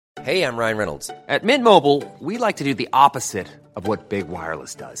Hey, I'm Ryan Reynolds. At Mint Mobile, we like to do the opposite of what Big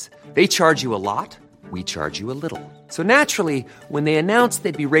Wireless does. They charge you a lot, we charge you a little. So naturally, when they announced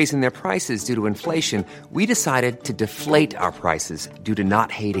they'd be raising their prices due to inflation, we decided to deflate our prices due to not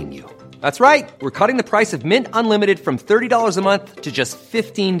hating you. That's right. We're cutting the price of Mint Unlimited from $30 a month to just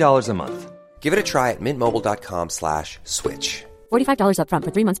 $15 a month. Give it a try at mintmobile.com/switch. $45 up front for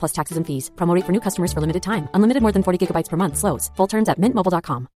 3 months plus taxes and fees. Promo rate for new customers for limited time. Unlimited more than 40 gigabytes per month. Slows full terms at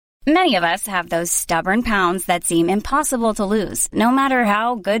mintmobile.com. Many of us have those stubborn pounds that seem impossible to lose, no matter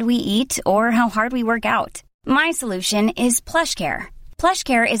how good we eat or how hard we work out. My solution is PlushCare.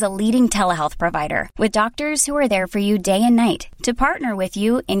 PlushCare is a leading telehealth provider with doctors who are there for you day and night to partner with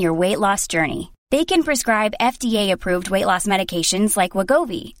you in your weight loss journey. They can prescribe FDA-approved weight loss medications like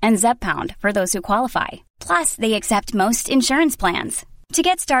Wegovy and Zepbound for those who qualify. Plus, they accept most insurance plans. To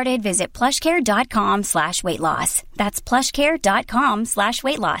get started, visit plushcare.com/weightloss. That's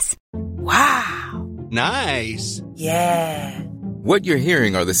plushcare.com/weightloss. Wow. Nice. Yeah. What you're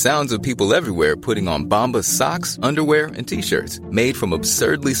hearing are the sounds of people everywhere putting on Bombas socks, underwear, and T-shirts made from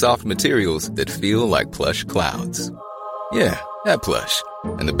absurdly soft materials that feel like plush clouds. Yeah, that plush.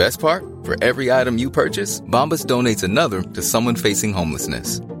 And the best part? For every item you purchase, Bombas donates another to someone facing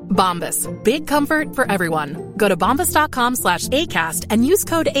homelessness. Bombas. Big comfort for everyone. Go to bombas.com/ACAST and use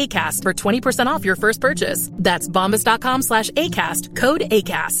code ACAST for 20% off your first purchase. That's bombas.com/ACAST. Code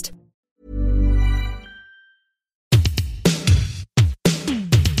ACAST.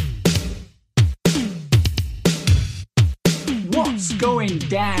 What's going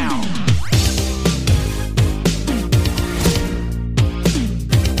down?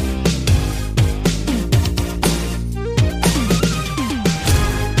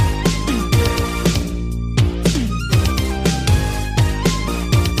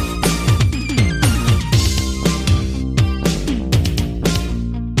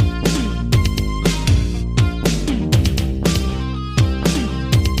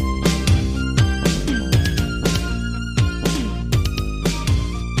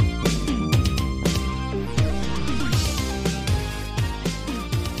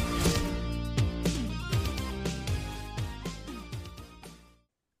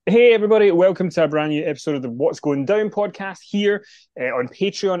 Hey everybody, welcome to a brand new episode of the What's Going Down podcast here on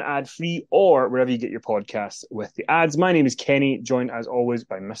Patreon ad-free or wherever you get your podcasts with the ads. My name is Kenny, joined as always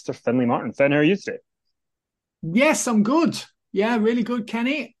by Mr. Finlay Martin. Finn, how are you today? Yes, I'm good. Yeah, really good,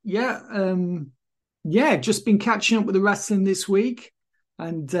 Kenny. Yeah, just been catching up with the wrestling this week.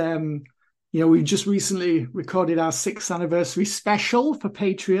 And, we just recently recorded our 6th anniversary special for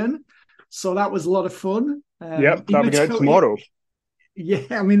Patreon. So that was a lot of fun. Yep, that'll be out tomorrow. Yeah,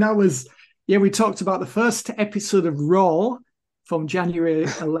 I mean, we talked about the first episode of Raw from January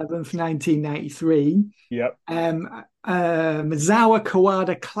 11th, 1993. Yep. Misawa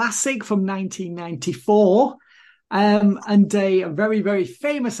Kawada Classic from 1994. And a very, very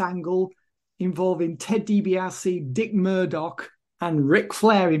famous angle involving Ted DiBiase, Dick Murdoch, and Ric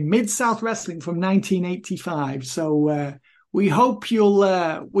Flair in Mid-South Wrestling from 1985. So we hope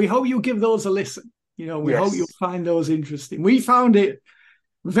you'll give those a listen. We hope you'll find those interesting. We found it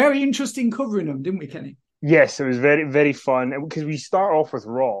very interesting covering them, didn't we, Kenny? Yes, it was very, very fun because we start off with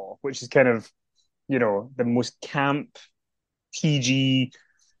Raw, which is kind of, the most camp, PG,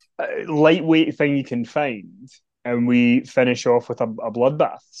 lightweight thing you can find. And we finish off with a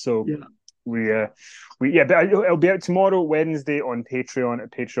bloodbath. So but it'll be out tomorrow, Wednesday on Patreon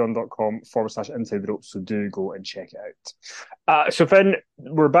at patreon.com/Inside the Ropes. So do go and check it out. So Finn,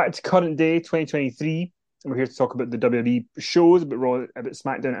 we're back to current day 2023. We're here to talk about the WWE shows, about Raw, about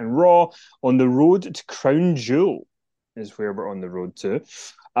SmackDown and Raw. On the road to Crown Jewel is where we're on the road to.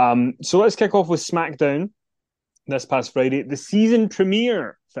 So let's kick off with SmackDown this past Friday. The season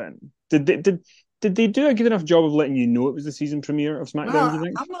premiere, Finn. Did they do a good enough job of letting you know it was the season premiere of SmackDown, do you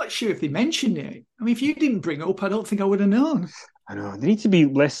think? I'm not sure if they mentioned it. I mean, if you didn't bring it up, I don't think I would have known. I know. They need to be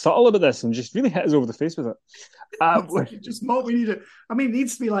less subtle about this and just really hit us over the face with it. Just more we need it. I mean, it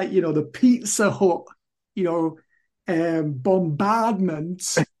needs to be like, the Pizza Hut,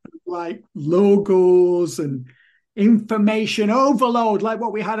 bombardment, like logos and information overload, like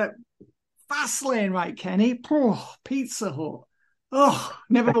what we had at Fastlane, right, Kenny? Oh, Pizza Hut. Oh,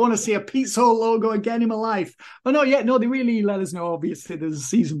 never want to see a Pizza Hut logo again in my life. But they really let us know, obviously, there's a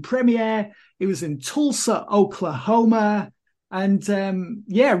season premiere. It was in Tulsa, Oklahoma. And,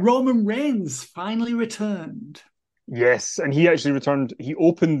 Roman Reigns finally returned. Yes, and he actually returned. He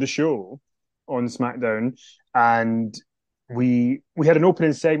opened the show on SmackDown, and we had an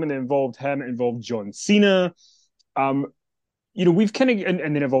opening segment that involved him. It involved John Cena. We've kind of,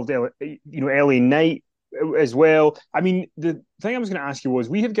 and then involved LA Knight. as well. I mean, the thing I was going to ask you was,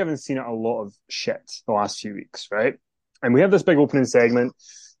 we have given Cena a lot of shit the last few weeks, right? And we have this big opening segment,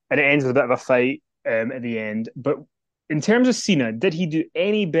 and it ends with a bit of a fight at the end. But in terms of Cena, did he do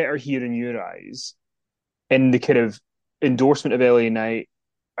any better here in your eyes in the kind of endorsement of LA Knight,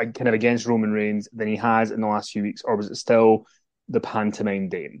 kind of against Roman Reigns, than he has in the last few weeks, or was it still the pantomime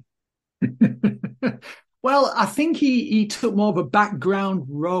Dame? Well, I think he took more of a background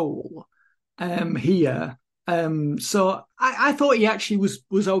role here. So I thought he actually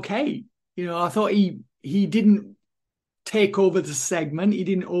was okay. You know, I thought he didn't take over the segment. He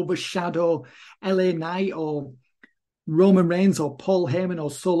didn't overshadow LA Knight or Roman Reigns or Paul Heyman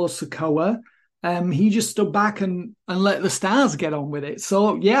or Solo Sikoa. He just stood back and let the stars get on with it.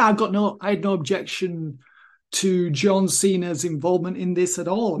 So yeah, I had no objection to John Cena's involvement in this at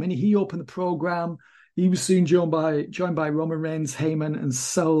all. I mean, he opened the program. He was soon joined by Roman Reigns, Heyman, and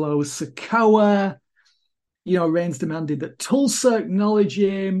Solo Sikoa. You know, Reigns demanded that Tulsa acknowledge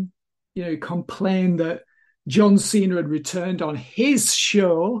him. You know, he complained that John Cena had returned on his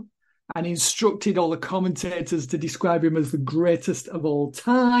show and instructed all the commentators to describe him as the greatest of all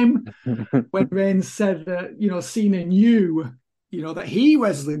time. When Reigns said that, you know, Cena knew, you know, that he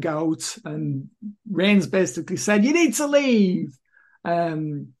was the GOAT, and Reigns basically said, "You need to leave."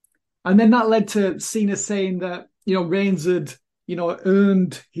 And then that led to Cena saying that, you know, Reigns had, you know,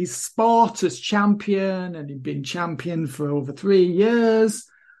 earned his spot as champion, and he'd been champion for over 3 years.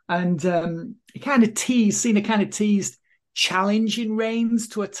 And Cena kind of teased challenging Reigns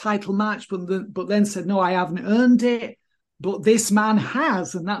to a title match, but then said, "No, I haven't earned it, but this man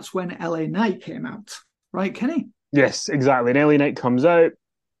has." And that's when LA Knight came out, right, Kenny? Yes, exactly. And LA Knight comes out,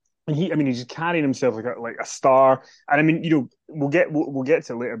 and he's just carrying himself like a star. And I mean, you know, we'll get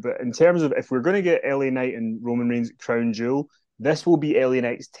to it later, but in terms of, if we're going to get LA Knight and Roman Reigns at Crown Jewel, this will be LA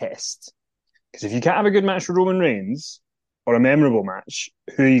Knight's test. Because if you can't have a good match with Roman Reigns, or a memorable match,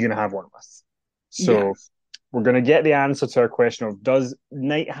 who are you going to have one with? So we're going to get the answer to our question of, does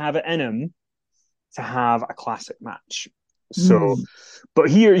Knight have it in him to have a classic match? So, but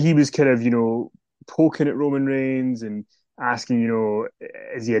here he was kind of, you know, poking at Roman Reigns and asking, you know,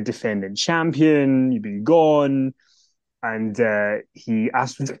 is he a defending champion? You've been gone. And he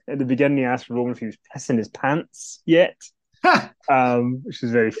asked, at the beginning, he asked Roman if he was pissing his pants yet, which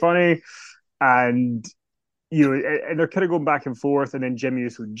is very funny. And, you know, and they're kind of going back and forth. And then Jimmy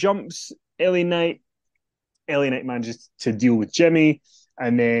Uso jumps LA Knight. LA Knight manages to deal with Jimmy.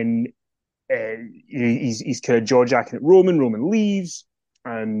 And then he's kind of jaw-jacking at Roman. Roman leaves.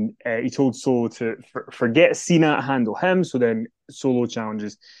 And he told Solo to forget Cena, handle him. So then Solo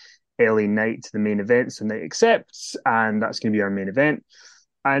challenges LA Knight to the main event. So Knight accepts, and that's going to be our main event.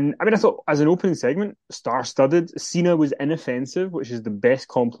 And I mean, I thought as an opening segment, star-studded. Cena was inoffensive, which is the best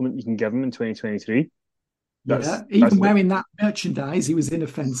compliment you can give him in 2023. Even wearing that merchandise, he was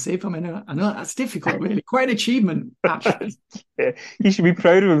inoffensive. I mean, I know that's difficult, really. Quite an achievement, actually. Yeah, he should be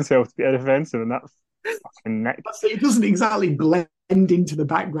proud of himself to be inoffensive, and that fucking neck. He doesn't exactly blend into the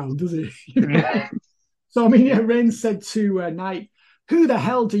background, does he? So, I mean, Reigns said to Knight, "Who the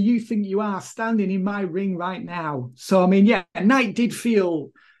hell do you think you are standing in my ring right now?" So, I mean, yeah, Knight did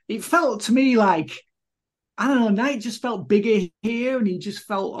it felt to me like, I don't know, Knight just felt bigger here, and he just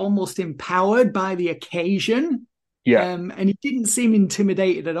felt almost empowered by the occasion. Yeah. And he didn't seem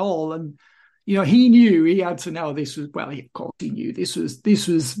intimidated at all. And, you know, he knew he had to know this was, well, of course he knew this was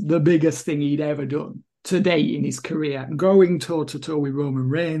the biggest thing he'd ever done to date in his career, going toe-to-toe with Roman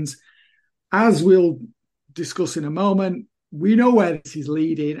Reigns. As we'll discuss in a moment, we know where this is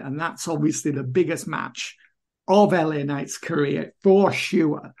leading, and that's obviously the biggest match of LA Knight's career, for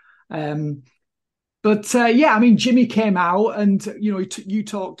sure. But I mean, Jimmy came out, and, you know, you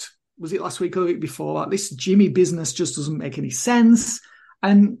talked, was it last week or the week before, this Jimmy business just doesn't make any sense.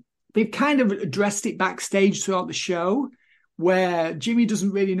 And they've kind of addressed it backstage throughout the show, where Jimmy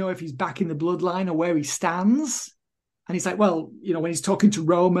doesn't really know if he's back in the bloodline or where he stands. And he's like, well, you know, when he's talking to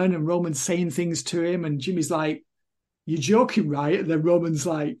Roman and Roman's saying things to him, and Jimmy's like, "You're joking, right?" And then Roman's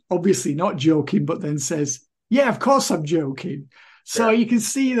like, obviously not joking, but then says, "Yeah, of course I'm joking." So you can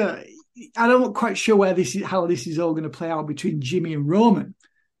see that I'm not quite sure how this is all going to play out between Jimmy and Roman,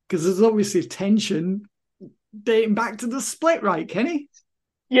 because there's obviously tension dating back to the split, right, Kenny?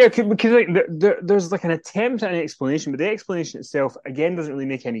 Yeah, because like, there's like an attempt at an explanation, but the explanation itself, again, doesn't really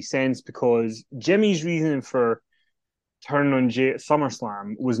make any sense, because Jimmy's reasoning for turning on Jay at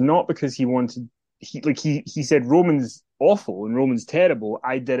SummerSlam was not because he wanted... He said, "Roman's awful and Roman's terrible.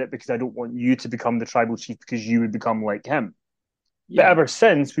 I did it because I don't want you to become the tribal chief, because you would become like him." Yeah. But ever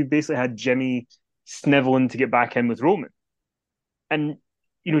since, we've basically had Jimmy sniveling to get back in with Roman. And,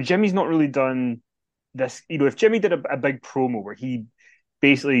 you know, Jimmy's not really done this, if Jimmy did a big promo where he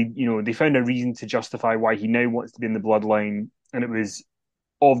basically, they found a reason to justify why he now wants to be in the bloodline, and it was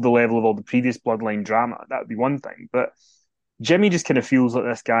of the level of all the previous bloodline drama, that would be one thing. But Jimmy just kind of feels like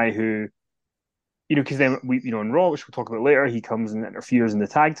this guy who, because then in Raw, which we'll talk about later, he comes and interferes in the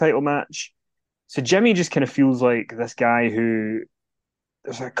tag title match. So Jimmy just kind of feels like this guy who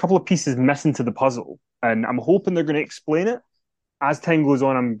there's a couple of pieces missing to the puzzle, and I'm hoping they're going to explain it. As time goes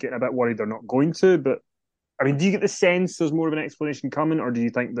on, I'm getting a bit worried they're not going to, but I mean, do you get the sense there's more of an explanation coming, or do you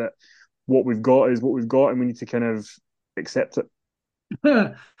think that what we've got is what we've got and we need to kind of accept it?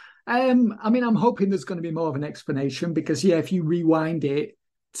 I mean, I'm hoping there's going to be more of an explanation because, if you rewind it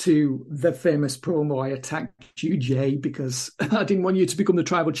to the famous promo, I attacked you, Jay, because I didn't want you to become the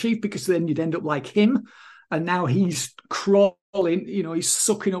tribal chief because then you'd end up like him. And now he's crawling, he's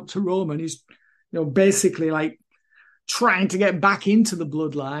sucking up to Roman. He's, basically like trying to get back into the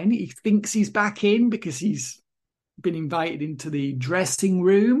bloodline. He thinks he's back in because he's been invited into the dressing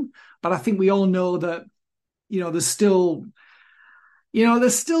room. But I think we all know that, there's still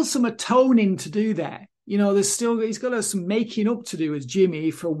some atoning to do there. He's got some making up to do as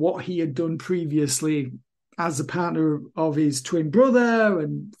Jimmy for what he had done previously as a partner of his twin brother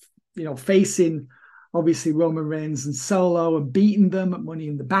and, facing obviously Roman Reigns and Solo and beating them at Money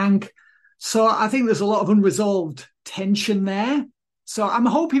in the Bank. So I think there's a lot of unresolved tension there. So I'm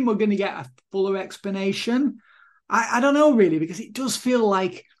hoping we're going to get a fuller explanation. I don't know really, because it does feel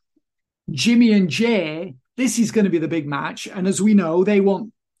like Jimmy and Jay, this is going to be the big match. And as we know, they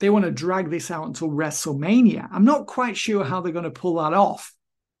want to drag this out until WrestleMania. I'm not quite sure how they're going to pull that off.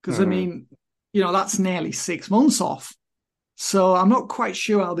 Because, I mean, that's nearly 6 months off. So I'm not quite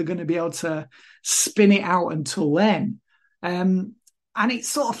sure how they're going to be able to spin it out until then. And it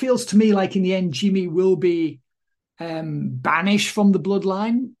sort of feels to me like in the end, Jimmy will be banished from the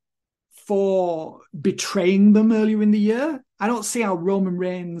bloodline for betraying them earlier in the year. I don't see how Roman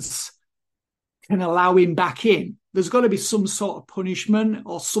Reigns can allow him back in. There's got to be some sort of punishment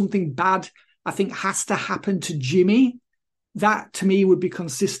or something bad, I think, has to happen to Jimmy. That, to me, would be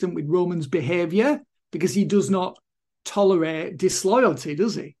consistent with Roman's behavior because he does not tolerate disloyalty,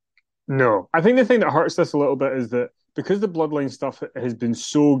 does he? No. I think the thing that hurts this a little bit is that because the bloodline stuff has been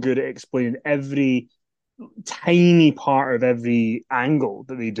so good at explaining every tiny part of every angle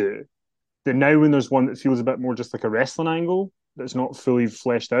that they do, that now when there's one that feels a bit more just like a wrestling angle that's not fully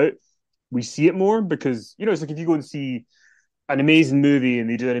fleshed out, we see it more because, it's like if you go and see an amazing movie and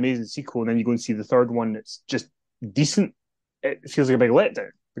they do an amazing sequel and then you go and see the third one that's just decent, it feels like a big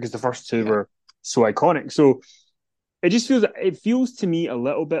letdown because the first two were so iconic. So it feels to me a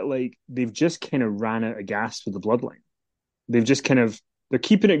little bit like they've just kind of ran out of gas with the bloodline. They've just they're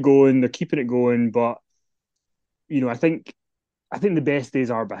keeping it going, but I think the best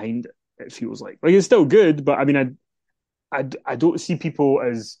days are behind it. It feels like it's still good, but I mean, I don't see people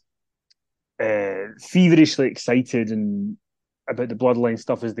as feverishly excited and about the bloodline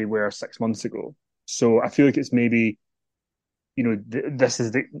stuff as they were 6 months ago. So I feel like it's maybe, this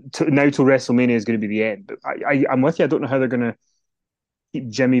is now till WrestleMania is going to be the end. But I'm with you. I don't know how they're going to keep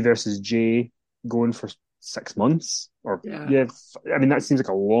Jimmy versus Jay going for 6 months. I mean, that seems like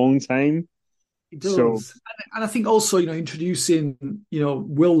a long time. It does. So, and I think also, introducing,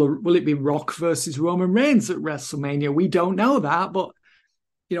 will it be Rock versus Roman Reigns at WrestleMania? We don't know that, but,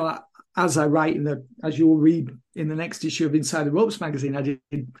 as I write as you'll read in the next issue of Inside the Ropes magazine,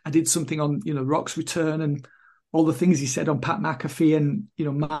 I did something on, Rock's return and all the things he said on Pat McAfee, and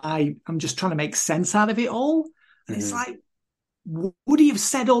I'm just trying to make sense out of it all. And it's like, would he have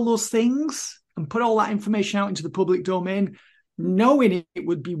said all those things and put all that information out into the public domain, knowing it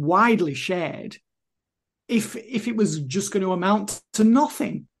would be widely shared if it was just going to amount to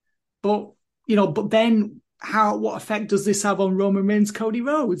nothing? But then what effect does this have on Roman Reigns, Cody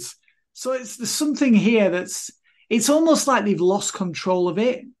Rhodes? So there's something here it's almost like they've lost control of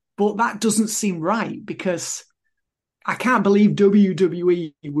it, but that doesn't seem right because I can't believe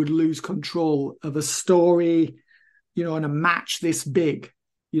WWE would lose control of a story, and a match this big,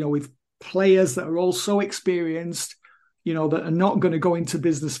 with players that are all so experienced, that are not going to go into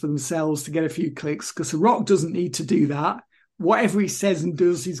business for themselves to get a few clicks, because The Rock doesn't need to do that. Whatever he says and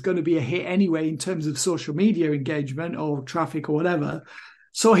does, he's going to be a hit anyway in terms of social media engagement or traffic or whatever.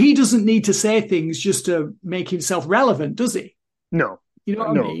 So he doesn't need to say things just to make himself relevant, does he? No. You know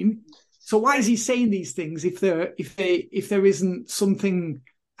what I mean? So why is he saying these things if there isn't something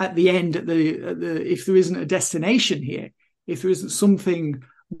at the end if there isn't a destination here, if there isn't something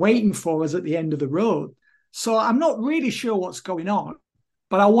waiting for us at the end of the road? So I'm not really sure what's going on,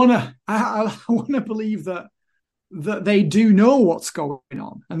 but I want to believe that that they do know what's going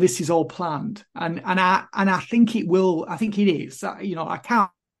on, and this is all planned. And I think it will. I think it is. I can't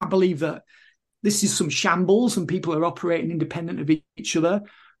believe that this is some shambles and people are operating independent of each other.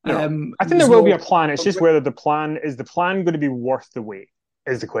 No, I think there will be a plan. It's just whether the plan going to be worth the wait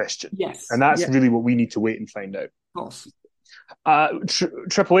is the question. Yes, and that's really what we need to wait and find out. Of course.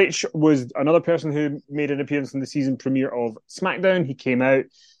 Triple H was another person who made an appearance in the season premiere of SmackDown. He came out.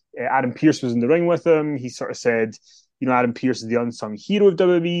 Adam Pearce was in the ring with him. He sort of said, Adam Pearce is the unsung hero of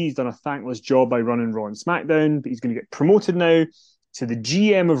WWE. He's done a thankless job by running Raw and SmackDown, but he's going to get promoted now to the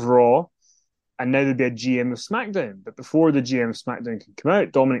GM of Raw, and now there'll be a GM of SmackDown. But before the GM of SmackDown can come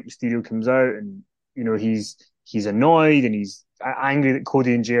out, Dominic Mysterio comes out, and he's annoyed and he's angry that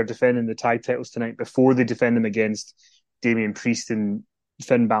Cody and Jay are defending the tag titles tonight before they defend them against Damian Priest and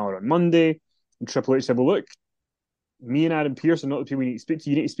Finn Balor on Monday. And Triple H said, well, look, me and Adam Pearce are not the people you need to speak to.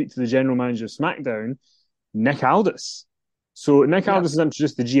 You need to speak to the general manager of SmackDown, Nick Aldis. So Nick Aldis is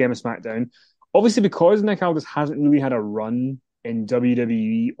introduced the GM of SmackDown. Obviously, because Nick Aldis hasn't really had a run in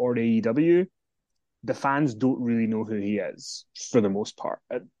WWE or AEW, the fans don't really know who he is for the most part.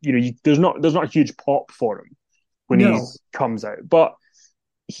 There's not a huge pop for him when he comes out, but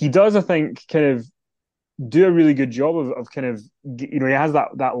he does, I think, kind of do a really good job of kind of, he has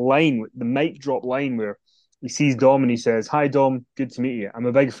that line, the mic drop line where he sees Dom and he says, "Hi Dom, good to meet you. I'm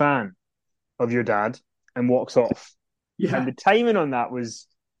a big fan of your dad," and walks off. Yeah. And the timing on that was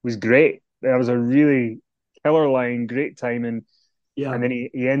great. That was a really killer line, great timing. Yeah. And then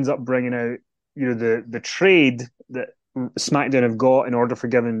he ends up bringing out, the trade that SmackDown have got in order for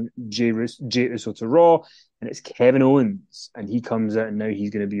giving Jey Uso to Raw, and it's Kevin Owens, and he comes out and now he's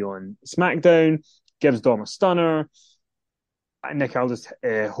going to be on SmackDown, gives Dom a stunner, and Nick Aldis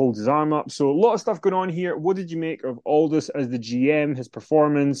holds his arm up. So a lot of stuff going on here. What did you make of Aldis as the GM, his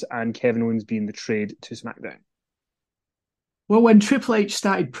performance, and Kevin Owens being the trade to SmackDown? Well, when Triple H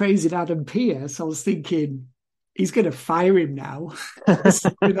started praising Adam Pearce, I was thinking, he's going to fire him now.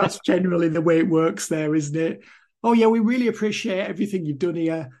 That's generally the way it works there, isn't it? Oh, yeah, we really appreciate everything you've done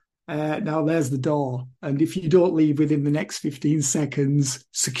here. Now there's the door. And if you don't leave within the next 15 seconds,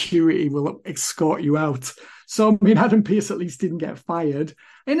 security will escort you out. So, Adam Pearce at least didn't get fired.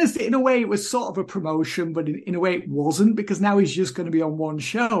 In a way, it was sort of a promotion, but in a way it wasn't, because now he's just going to be on one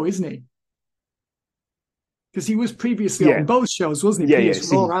show, isn't he? Because he was previously on both shows, wasn't he?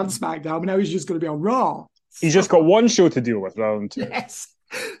 Pearce, Raw and SmackDown, but now he's just going to be on Raw. He's just got one show to deal with, rather than two. Yes.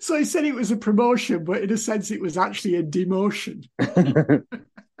 So he said it was a promotion, but in a sense it was actually a demotion. So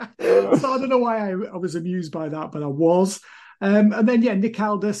I don't know why I was amused by that, but I was. And then, Nick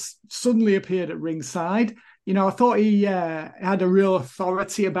Aldis suddenly appeared at ringside. I thought he had a real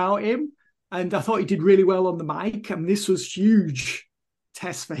authority about him, and I thought he did really well on the mic. And this was huge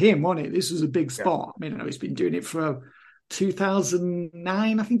test for him, wasn't it? This was a big spot. He's been doing it for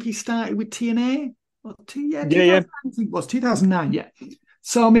 2009. I think he started with TNA. Well, it was 2009, yeah.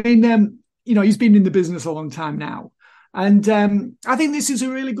 So, he's been in the business a long time now. And I think this is a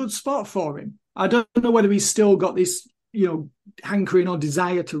really good spot for him. I don't know whether he's still got this, hankering or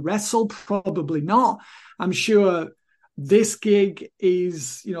desire to wrestle. Probably not. I'm sure this gig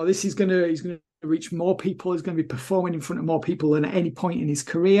is, he's going to reach more people. He's going to be performing in front of more people than at any point in his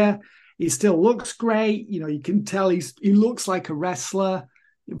career. He still looks great. You can tell he looks like a wrestler.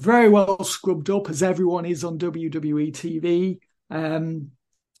 Very well scrubbed up, as everyone is on WWE TV.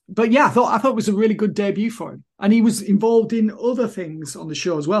 But yeah, I thought it was a really good debut for him. And he was involved in other things on the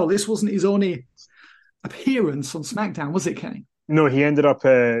show as well. This wasn't his only appearance on SmackDown, was it, Kenny? No, he ended up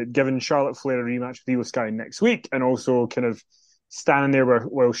giving Charlotte Flair a rematch with Io Sky next week, and also kind of standing there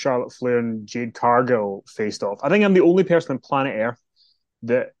while Charlotte Flair and Jade Cargill faced off. I think I'm the only person on planet Earth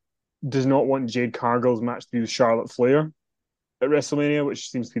that does not want Jade Cargill's match to be with Charlotte Flair at WrestleMania, which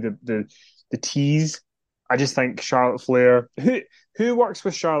seems to be the tease. I just think Charlotte Flair, who works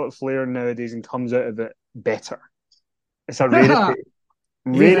with Charlotte Flair nowadays and comes out of it better? It's a rarity.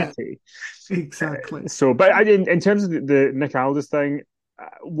 Rarity. Yeah, exactly. But in terms of the Nick Aldis thing,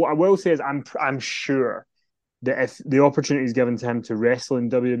 what I will say is I'm sure that if the opportunity is given to him to wrestle in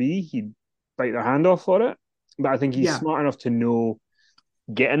WWE, he'd bite their hand off for it. But I think he's smart enough to know,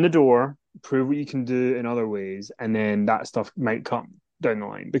 get in the door, prove what you can do in other ways, and then that stuff might come down the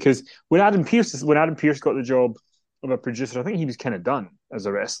line. Because when Adam Pearce got the job of a producer, I think he was kind of done as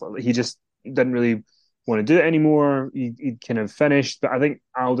a wrestler. He just didn't really want to do it anymore. He'd kind of finished. But I think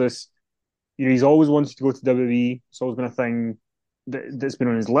Aldis, he's always wanted to go to WWE. It's always been a thing that's been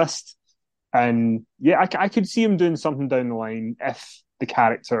on his list. And yeah, I could see him doing something down the line if the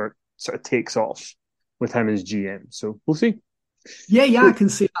character sort of takes off with him as GM. So we'll see. Yeah, I can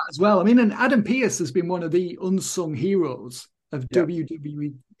see that as well. I mean, and Adam Pearce has been one of the unsung heroes of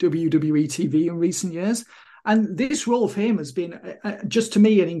WWE TV in recent years. And this role for him has been, just to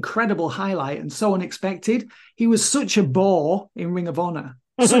me, an incredible highlight and so unexpected. He was such a bore in Ring of Honor,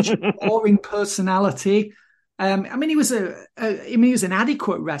 such a boring personality. I mean, he was an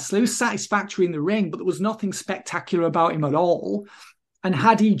adequate wrestler. He was satisfactory in the ring, but there was nothing spectacular about him at all. And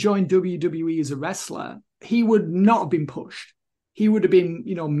had he joined WWE as a wrestler, he would not have been pushed. He would have been,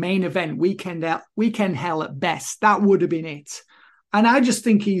 main event, weekend hell at best. That would have been it. And I just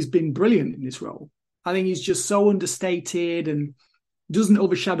think he's been brilliant in this role. I think he's just so understated and doesn't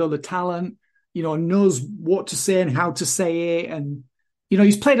overshadow the talent, knows what to say and how to say it. And,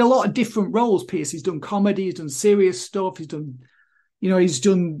 he's played a lot of different roles, Pearce. He's done comedy, he's done serious stuff. He's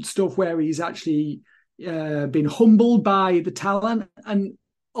done stuff where he's actually been humbled by the talent. And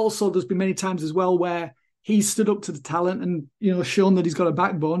also there's been many times as well where he's stood up to the talent and, shown that he's got a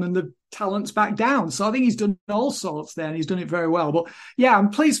backbone and the talent's back down. So I think he's done all sorts there and he's done it very well. But yeah, I'm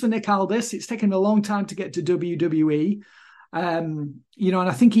pleased for Nick Aldis. It's taken him a long time to get to WWE. And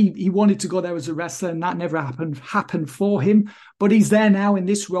I think he wanted to go there as a wrestler and that never happened for him. But he's there now in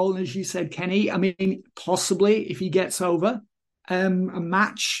this role. And as you said, Kenny, I mean, possibly if he gets over, a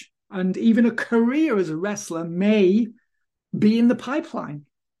match and even a career as a wrestler may be in the pipeline.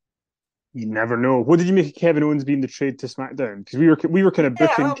 You never know. What did you make of Kevin Owens being the trade to SmackDown? Because we were kind of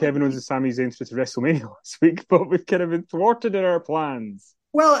booking Kevin Owens and Sami Zayn to WrestleMania last week, but we've kind of been thwarted in our plans.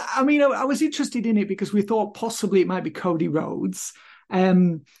 Well, I mean, I was interested in it because we thought possibly it might be Cody Rhodes.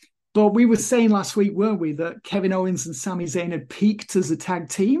 But we were saying last week, weren't we, that Kevin Owens and Sami Zayn had peaked as a tag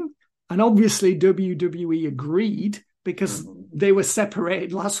team. And obviously WWE agreed because they were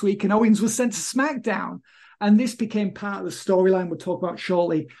separated last week and Owens was sent to SmackDown. And this became part of the storyline we'll talk about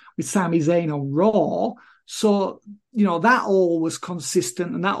shortly with Sami Zayn on Raw. So, that all was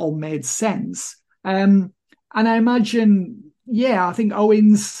consistent and that all made sense. And I imagine, I think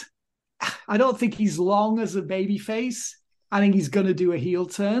Owens, I don't think he's long as a babyface. I think he's going to do a heel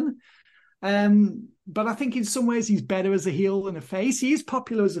turn. But I think in some ways he's better as a heel than a face. He is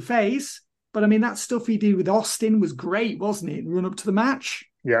popular as a face. But I mean, that stuff he did with Austin was great, wasn't it? Run up to the match.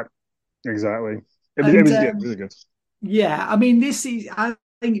 Yeah, exactly. It was really good. Yeah, I mean, I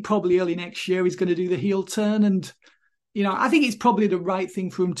think probably early next year he's going to do the heel turn. And, I think it's probably the right thing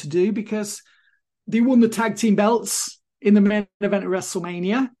for him to do because they won the tag team belts in the main event of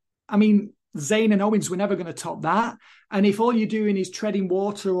WrestleMania. I mean, Zayn and Owens were never going to top that. And if all you're doing is treading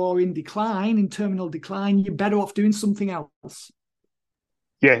water or in terminal decline, you're better off doing something else.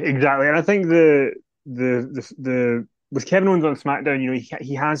 Yeah, exactly. And I think the with Kevin Owens on SmackDown,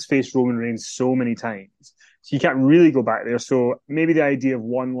 he has faced Roman Reigns so many times, so you can't really go back there. So maybe the idea of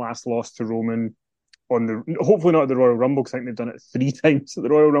one last loss to Roman hopefully not at the Royal Rumble, because I think they've done it 3 times at the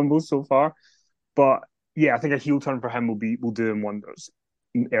Royal Rumble so far. But yeah, I think a heel turn for him will do him wonders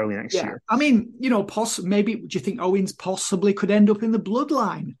early next year. I mean, maybe do you think Owens possibly could end up in the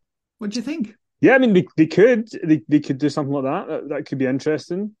Bloodline? What do you think? Yeah, I mean, they could do something like that. That could be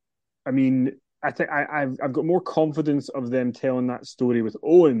interesting. I mean, I think I've got more confidence of them telling that story with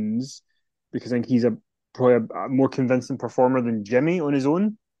Owens because I think he's probably a more convincing performer than Jimmy on his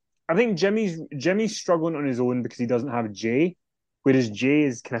own. I think Jimmy's struggling on his own because he doesn't have Jay, whereas Jay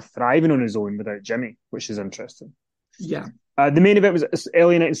is kind of thriving on his own without Jimmy, which is interesting. Yeah. The main event was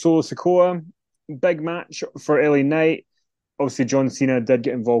LA Knight and Solo Sikoa. Big match for LA Knight. Obviously, John Cena did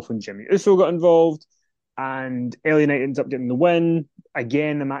get involved when Jimmy Uso got involved, and LA Knight ends up getting the win.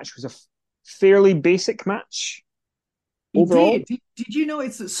 Again, the match was a fairly basic match overall. Did you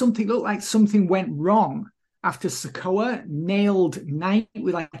notice that something looked like something went wrong after Sikoa nailed Knight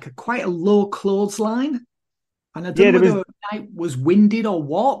with quite a low clothesline? And I don't know whether Knight was winded or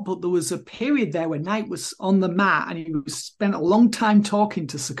what, but there was a period there where Knight was on the mat and he spent a long time talking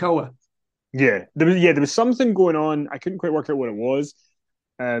to Sikoa. Yeah, there was something going on. I couldn't quite work out what it was.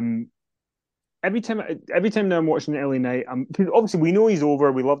 Every time now I'm watching LA Knight, obviously we know he's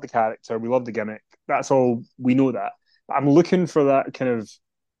over. We love the character. We love the gimmick. That's all. We know that. But I'm looking for that kind of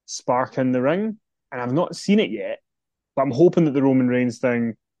spark in the ring, and I've not seen it yet. But I'm hoping that the Roman Reigns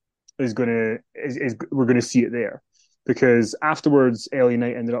thing we're going to see it there, because afterwards LA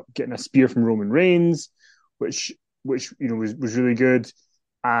Knight ended up getting a spear from Roman Reigns, which was really good.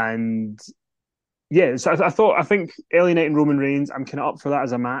 And yeah, so I think LA Knight and Roman Reigns, I'm kind of up for that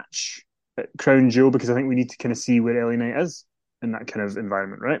as a match at Crown Jewel, because I think we need to kind of see where LA Knight is in that kind of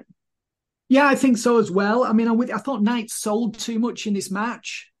environment, right? Yeah, I think so as well. I mean, I thought Knight sold too much in this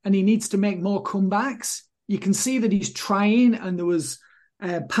match and he needs to make more comebacks. You can see that he's trying, and there was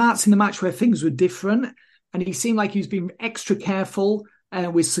parts in the match where things were different. and he seemed like he was being extra careful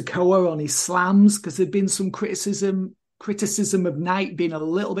with Sikoa on his slams, because there'd been some criticism of Knight being a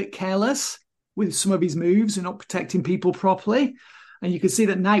little bit careless with some of his moves and not protecting people properly. And you could see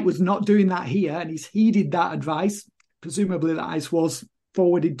that Knight was not doing that here, and he's heeded that advice. Presumably that advice was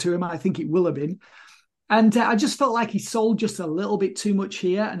forwarded to him. I think it will have been. And I just felt like he sold just a little bit too much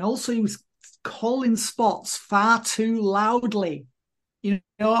here. And also he was calling spots far too loudly. You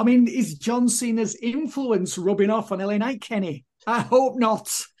know, I mean, is John Cena's influence rubbing off on LA Knight, Kenny? I hope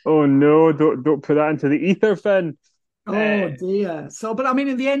not. Oh no, don't put that into the ether, Finn. Oh dear. So, but I mean,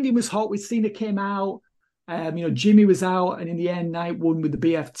 in the end, it was hot. With Cena came out. Jimmy was out, and in the end, Knight won with the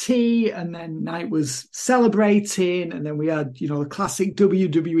BFT, and then Knight was celebrating, and then we had, the classic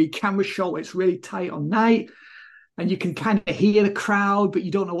WWE camera shot where it's really tight on Knight, and you can kind of hear the crowd, but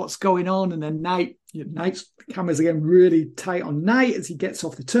you don't know what's going on, and then Knight's camera's again really tight on Knight as he gets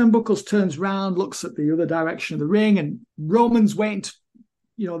off the turnbuckles, turns around, looks at the other direction of the ring, and Roman's waiting to,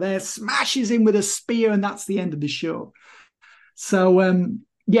 there, smashes him with a spear, and that's the end of the show. So,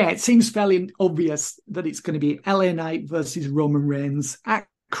 it seems fairly obvious that it's going to be LA Knight versus Roman Reigns at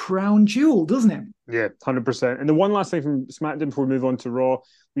Crown Jewel, doesn't it? Yeah, 100%. And the one last thing from SmackDown before we move on to Raw,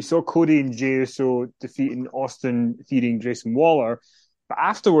 we saw Cody and Jey Uso defeating Austin Theory and Grayson Waller. But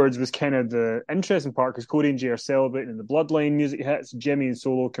afterwards was kind of the interesting part, because Cody and Jey are celebrating, and the Bloodline music hits. Jimmy and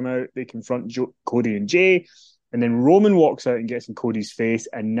Solo come out, they confront Cody and Jey. And then Roman walks out and gets in Cody's face,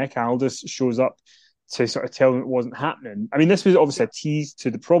 and Nick Aldis shows up to sort of tell him it wasn't happening. I mean, this was obviously a tease to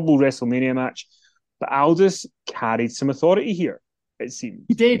the probable WrestleMania match, but Aldis carried some authority here, it seems.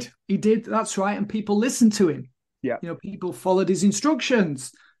 He did. That's right. And people listened to him. Yeah. People followed his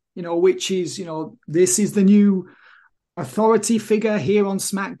instructions, which is, this is the new authority figure here on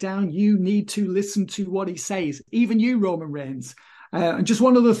SmackDown. You need to listen to what he says. Even you, Roman Reigns. And just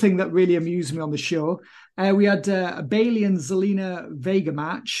one other thing that really amused me on the show, we had a Bayley and Zelina Vega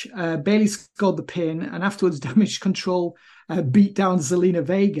match. Bayley scored the pin, and afterwards Damage Control beat down Zelina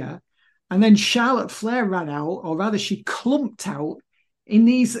Vega. And then Charlotte Flair ran out, or rather she clumped out in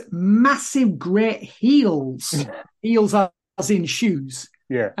these massive great heels. Heels as in shoes.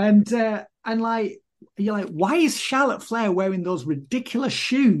 Yeah. And you're like, why is Charlotte Flair wearing those ridiculous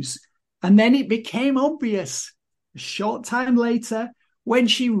shoes? And then it became obvious a short time later when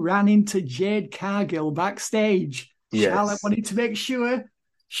she ran into Jade Cargill backstage. Yes. Charlotte wanted to make sure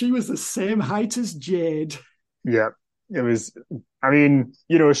she was the same height as Jade. Yeah, it was. I mean,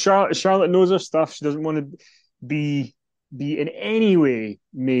 Charlotte knows her stuff. She doesn't want to be in any way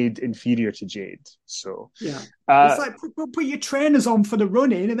made inferior to Jade. So yeah, it's like put your trainers on for the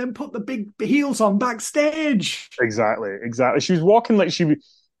running, and then put the big heels on backstage. Exactly. She was walking like she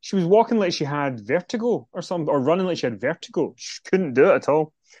was walking like she had vertigo or something, or running like she had vertigo. She couldn't do it at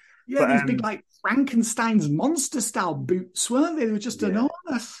all. Yeah, these big, like, Frankenstein's monster-style boots, weren't they? They were just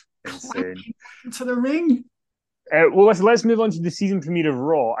enormous. Clapping into the ring. Well, let's move on to the season premiere of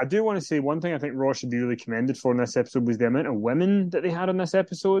Raw. I do want to say one thing I think Raw should be really commended for in this episode was the amount of women that they had on this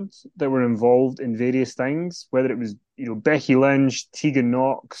episode that were involved in various things, whether it was, Becky Lynch, Tegan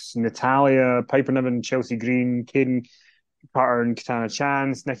Knox, Natalia, Piper Niven, Chelsea Green, Kaden Carter and Katana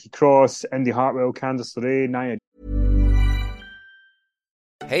Chance, Nikki Cross, Indy Hartwell, Candice LeRae, Nia.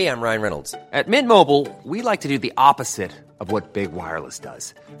 Hey, I'm Ryan Reynolds. At Mint Mobile, we like to do the opposite of what Big Wireless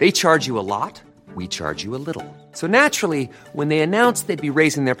does. They charge you a lot, we charge you a little. So naturally, when they announced they'd be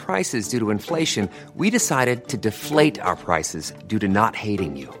raising their prices due to inflation, we decided to deflate our prices due to not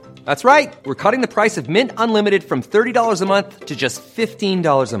hating you. That's right. We're cutting the price of Mint Unlimited from $30 a month to just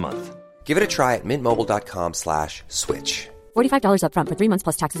 $15 a month. Give it a try at mintmobile.com/switch. $45 up front for 3 months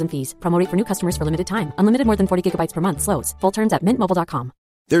plus taxes and fees. Promo rate for new customers for limited time. Unlimited more than 40 gigabytes per month. Slows full terms at mintmobile.com.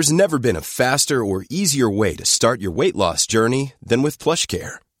 There's never been a faster or easier way to start your weight loss journey than with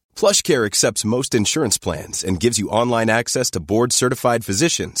PlushCare. PlushCare accepts most insurance plans and gives you online access to board-certified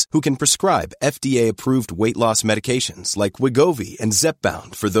physicians who can prescribe FDA-approved weight loss medications like Wegovy and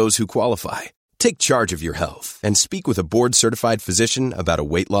Zepbound for those who qualify. Take charge of your health and speak with a board-certified physician about a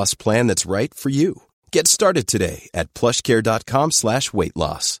weight loss plan that's right for you. Get started today at plushcare.com/weight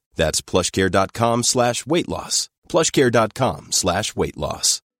loss. That's plushcare.com/weight loss.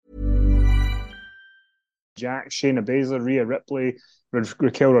 plushcare.com/weight-loss. Jack, Shayna Baszler, Rhea Ripley,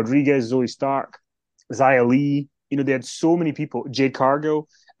 Raquel Rodriguez, Zoe Stark, Xia Li. They had so many people, Jade Cargill,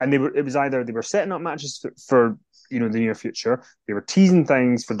 and it was either they were setting up matches for the near future, they were teasing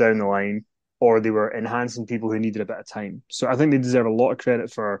things for down the line, or they were enhancing people who needed a bit of time. So I think they deserve a lot of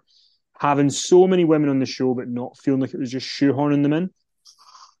credit for having so many women on the show, but not feeling like it was just shoehorning them in.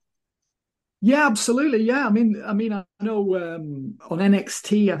 Yeah, absolutely. Yeah, I know on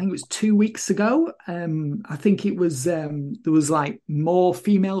NXT, I think it was 2 weeks ago. I think it was there was like more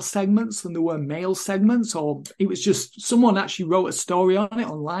female segments than there were male segments, or it was just someone actually wrote a story on it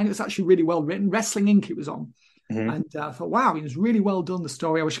online. It was actually really well written. Wrestling Inc. It was on, and I thought, wow, it was really well done. The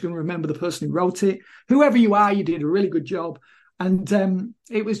story. I wish I could remember the person who wrote it. Whoever you are, you did a really good job, and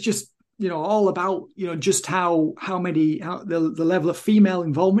it was just all about just how the level of female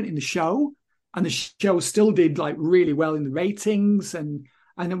involvement in the show. And the show still did like really well in the ratings, and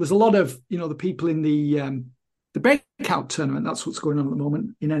it was a lot of the people in the breakout tournament. That's what's going on at the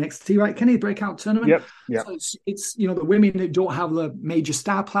moment in NXT, right, Kenny? The breakout tournament. Yep. So it's the women who don't have the major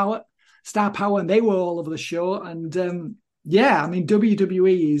star power, and they were all over the show. And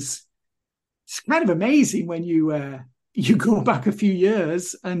WWE it's kind of amazing when you go back a few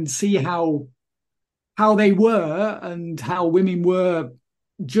years and see how they were and how women were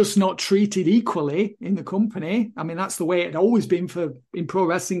just not treated equally in the company. I mean, that's the way it had always been in pro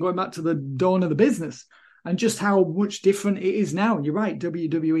wrestling going back to the dawn of the business, and just how much different it is now. And you're right,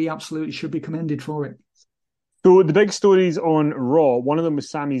 WWE absolutely should be commended for it. So the big stories on Raw, one of them was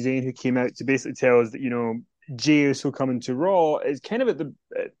Sami Zayn, who came out to basically tell us that, Jey Uso coming to Raw is kind of at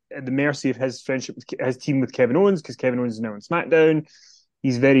the mercy of his friendship with his team with Kevin Owens, because Kevin Owens is now on SmackDown.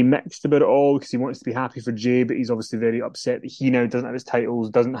 He's very mixed about it all because he wants to be happy for Jey, but he's obviously very upset that he now doesn't have his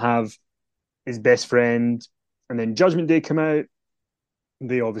titles, doesn't have his best friend. And then Judgment Day come out.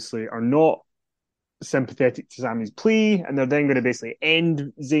 They obviously are not sympathetic to Sami's plea, and they're then going to basically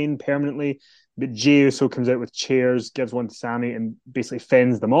end Zayn permanently. But Jey Uso comes out with chairs, gives one to Sami, and basically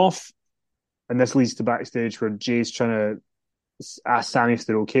fends them off. And this leads to backstage where Jay's trying to ask Sami if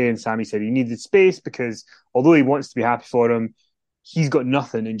they're okay, and Sami said he needed space because although he wants to be happy for him, he's got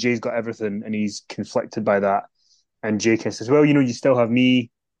nothing and Jay's got everything, and he's conflicted by that. And Jay says, well, you still have me.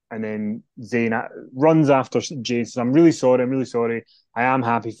 And then Zayn runs after Jay and says, I'm really sorry. I am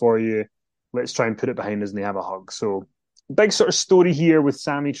happy for you. Let's try and put it behind us. And they have a hug. So big sort of story here with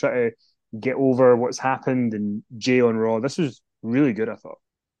Sami trying to get over what's happened and Jay on Raw. This was really good, I thought.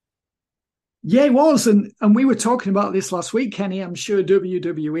 Yeah, it was. And we were talking about this last week, Kenny. I'm sure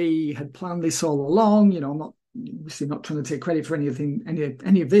WWE had planned this all along. I'm not obviously not trying to take credit for any of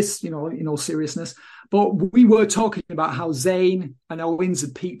this, in all seriousness. But we were talking about how Zayn and Owens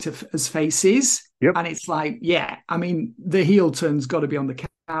had peaked as faces. Yep. And it's like, the heel turn's got to be on the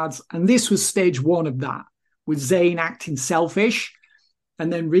cards. And this was stage one of that, with Zayn acting selfish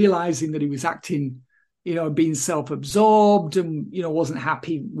and then realizing that he was acting, being self-absorbed and, wasn't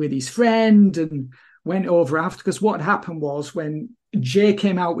happy with his friend and went over after. Because what happened was when Jay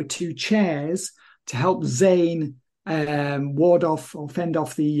came out with 2 chairs to help Zayn ward off or fend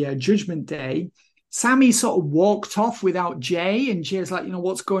off the Judgment Day, Sami sort of walked off without Jay, and Jay's like,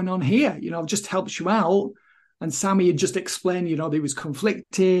 what's going on here? I've just helped you out. And Sami had just explained, that he was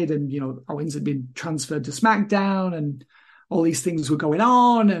conflicted and, Owens had been transferred to SmackDown and all these things were going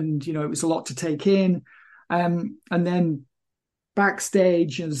on, and, it was a lot to take in. And then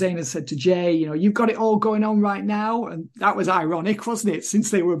backstage, Zayn had said to Jay, you've got it all going on right now. And that was ironic, wasn't it?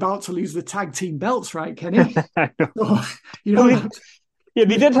 Since they were about to lose the tag team belts, right, Kenny? Yeah,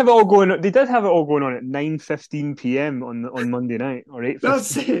 they did have it all going on. They did have it all going on at 9:15 p.m. on Monday night, or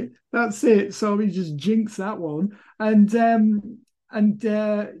 8:15. That's it. So he just jinxed that one. And so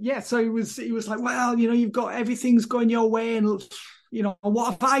he was like, well, you've got everything's going your way, and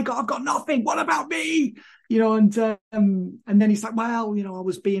what have I got? I've got nothing. What about me? And then he's like, well, I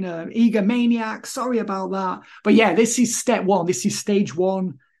was being an egomaniac. Sorry about that. But yeah, this is step one. This is stage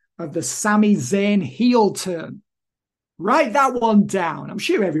one of the Sami Zayn heel turn. Write that one down. I'm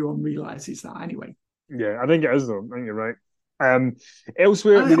sure everyone realizes that anyway. Yeah, I think it is, though. I think you're right.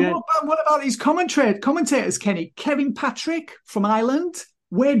 Elsewhere, what about these commentators, Kenny? Kevin Patrick from Ireland,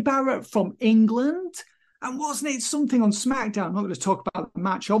 Wade Barrett from England, and wasn't it something on SmackDown? I'm not going to talk about the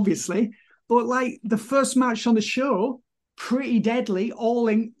match, obviously, but like the first match on the show, pretty deadly, all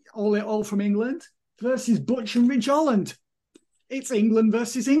from England versus Butch and Ridge Holland. It's England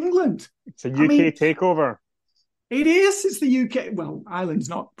versus England. It's a UK takeover. It is. It's the UK. Well, Ireland's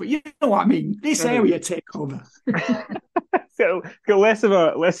not, but you know what I mean. This area takeover. So less of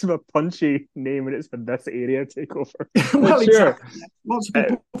a punchy name when it's for this area takeover. Well, sure. Exactly. Lots of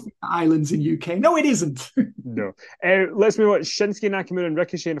people think islands in UK. No, it isn't. No. Let's move on. Shinsuke Nakamura and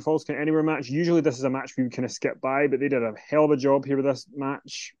Ricochet in a Falls Count Anywhere match. Usually this is a match we would kind of skip by, but they did a hell of a job here with this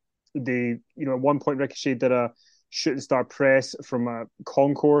match. They, at one point Ricochet did a shooting star press from a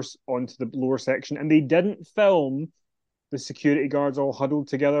concourse onto the lower section, and they didn't film the security guards all huddled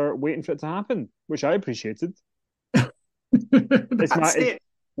together waiting for it to happen, which I appreciated. That's it.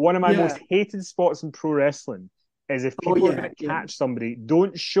 One of my Yeah. most hated spots in pro wrestling is if people are going to catch somebody,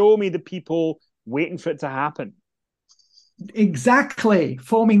 don't show me the people waiting for it to happen. Exactly.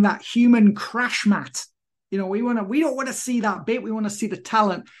 Forming that human crash mat. We don't want to see that bit. We want to see the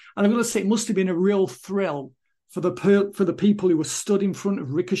talent. And I'm going to say it must have been a real thrill for the people who were stood in front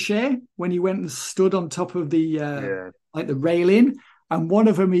of Ricochet when he went and stood on top of the the railing. And one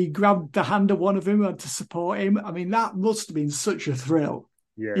of them, he grabbed the hand of one of them to support him. I mean, that must have been such a thrill.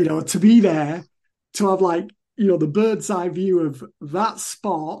 Yeah. To be there, to have the bird's eye view of that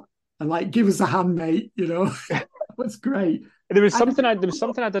spot and give us a hand, mate. That's great. There was something I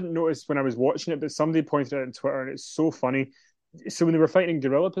didn't notice when I was watching it, but somebody pointed out on Twitter, and it's so funny. So when they were fighting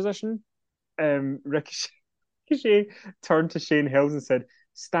gorilla position, Ricochet turned to Shane Helms and said,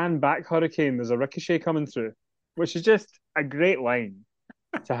 "Stand back, Hurricane. There's a Ricochet coming through," which is just a great line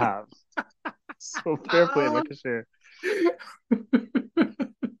to have. So fair play, Ricochet.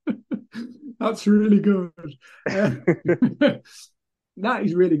 That's really good. That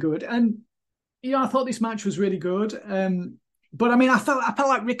is really good. And I thought this match was really good. But I mean, I felt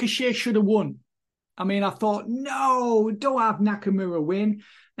like Ricochet should have won. I mean, I thought, no, don't have Nakamura win.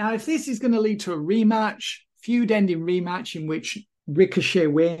 Now, if this is going to lead to a rematch, feud-ending rematch in which Ricochet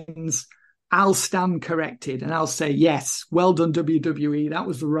wins, I'll stand corrected and I'll say, yes, well done, WWE. That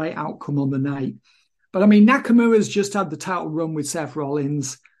was the right outcome on the night. But I mean, Nakamura's just had the title run with Seth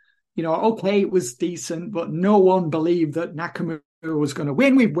Rollins. Okay, it was decent, but no one believed that Nakamura was going to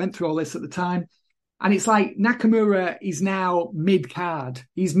win. We went through all this at the time. And it's like Nakamura is now mid-card.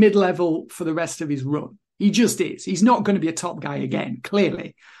 He's mid-level for the rest of his run. He just is. He's not going to be a top guy again,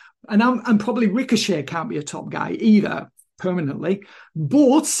 clearly. And probably Ricochet can't be a top guy either permanently.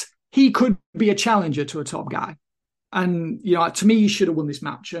 But he could be a challenger to a top guy. And, to me, he should have won this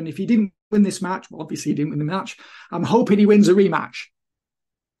match. And if he didn't win this match, well, obviously he didn't win the match. I'm hoping he wins a rematch.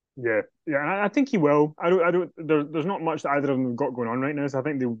 Yeah, I think he will. There's not much that either of them have got going on right now, so I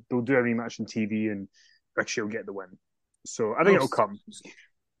think they'll do a rematch on TV and Ricochet will get the win. So I think it'll come.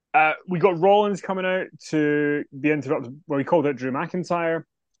 We got Rollins coming out to be interrupted. Well, we called it Drew McIntyre,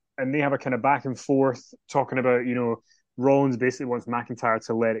 and they have a kind of back and forth talking about, Rollins basically wants McIntyre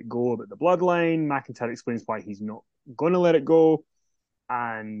to let it go about the bloodline. McIntyre explains why he's not going to let it go,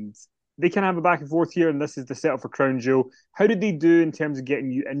 and they can have a back and forth here, and this is the setup for Crown Jewel. How did they do in terms of getting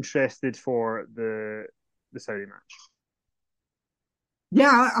you interested for the Saudi match?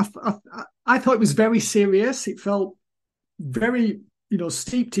 Yeah, I thought it was very serious. It felt very,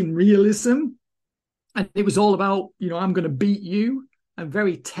 steeped in realism. And it was all about, I'm going to beat you, and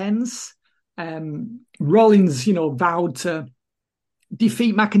very tense. Rollins, vowed to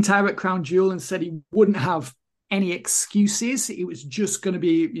defeat McIntyre at Crown Jewel and said he wouldn't have any excuses. It was just going to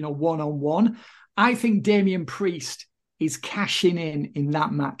be, one-on-one. I think Damian Priest is cashing in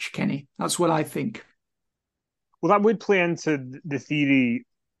that match, Kenny. That's what I think. Well, that would play into the theory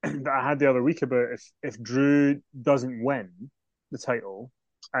that I had the other week about if Drew doesn't win the title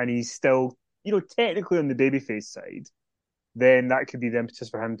and he's still, technically on the babyface side, then that could be the impetus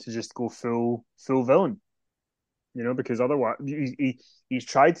for him to just go full villain. Because otherwise he's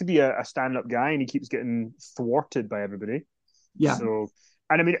tried to be a stand-up guy and he keeps getting thwarted by everybody. Yeah. So,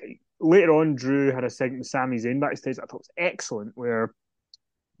 and I mean, later on, Drew had a segment with Sami Zayn backstage that I thought was excellent, where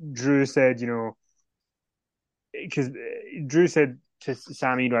Drew said, because Drew said to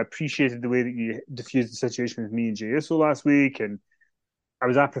Sami, I appreciated the way that you diffused the situation with me and Jey Uso last week, and I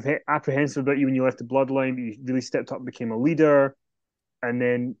was apprehensive about you when you left the bloodline, but you really stepped up and became a leader. And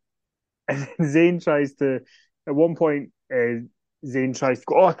then Zayn tries to, at one point, Zayn tries to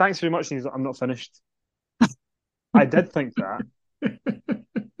go, "Oh, thanks very much." And he's like, "I'm not finished." I did think that.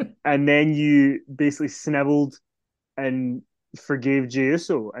 And then you basically snivelled and forgave Jey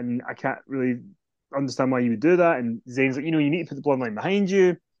Uso. And I can't really understand why you would do that. And Zayn's like, you need to put the bloodline behind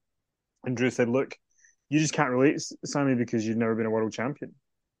you. And Drew said, "Look, you just can't relate, Sami, because you've never been a world champion."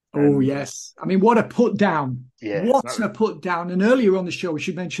 Oh, yes. I mean, what a put down. Yeah, what a put down. And earlier on the show, we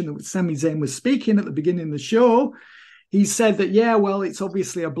should mention that Sami Zayn was speaking at the beginning of the show. He said that, it's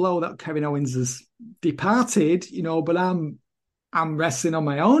obviously a blow that Kevin Owens has departed, but I'm wrestling on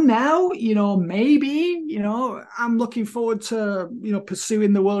my own now, maybe, I'm looking forward to,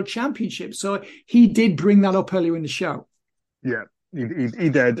 pursuing the world championship. So he did bring that up earlier in the show. Yeah, he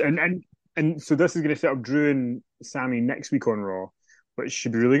did. And so this is going to set up Drew and Sami next week on Raw, which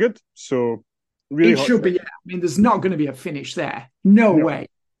should be really good. So really, it should be. Yeah. I mean, there's not going to be a finish there. No way.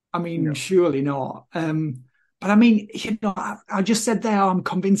 I mean, surely not. But I mean, I just said there, I'm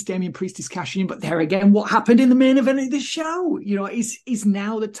convinced Damian Priest is cashing in. But there again, what happened in the main event of this show? Is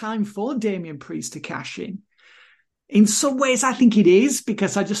now the time for Damian Priest to cash in? In some ways, I think it is,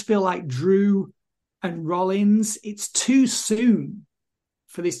 because I just feel like Drew and Rollins, it's too soon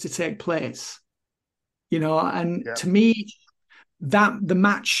for this to take place. And to me, that the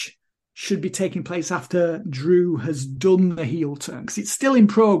match should be taking place after Drew has done the heel turn, because it's still in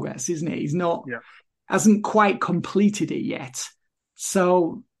progress, isn't it? He's not, hasn't quite completed it yet.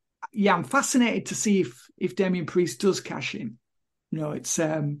 So, yeah, I'm fascinated to see if Damian Priest does cash in. It's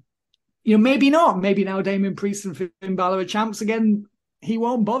maybe not. Maybe now Damian Priest and Finn Balor are champs again, he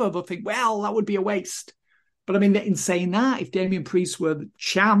won't bother. They'll think, well, that would be a waste. But I mean, in saying that, if Damian Priest were the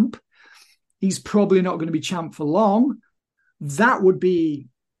champ, he's probably not going to be champ for long. That would be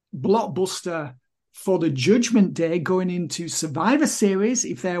blockbuster for the Judgment Day going into Survivor Series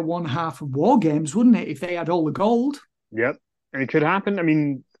if they're one half of War Games, wouldn't it? If they had all the gold. Yep, and it could happen. I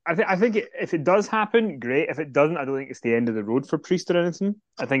mean, I think if it does happen, great. If it doesn't, I don't think it's the end of the road for Priest or anything.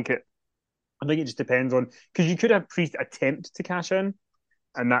 I think it just depends on, because you could have Priest attempt to cash in,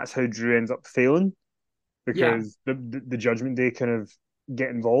 and that's how Drew ends up failing, because the Judgment Day kind of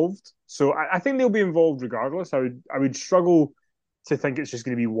get involved. So I think they'll be involved regardless. I would struggle to think it's just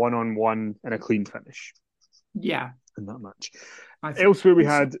going to be 1-on-1 and a clean finish. Yeah, in that match. Elsewhere, we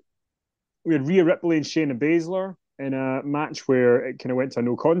had Rhea Ripley and Shayna Baszler in a match where it kind of went to a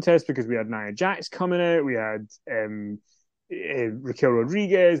no contest, because we had Nia Jax coming out, we had Raquel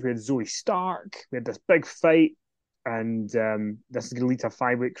Rodriguez, we had Zoe Stark, we had this big fight, and this is going to lead to a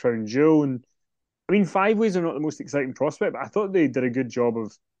 5-weight crown jewel. And I mean, 5-ways are not the most exciting prospect, but I thought they did a good job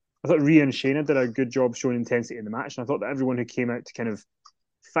of. I thought Rhea and Shayna did a good job showing intensity in the match, and I thought that everyone who came out to kind of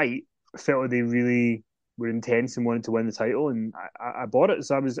fight felt like they really were intense and wanted to win the title, and I bought it,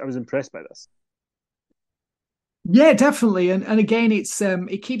 so I was impressed by this. Yeah, definitely, and again,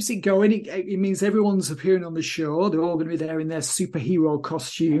 it keeps it going. It means everyone's appearing on the show. They're all going to be there in their superhero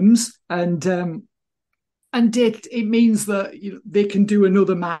costumes, and it means that they can do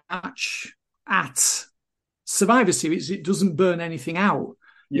another match at Survivor Series. It doesn't burn anything out.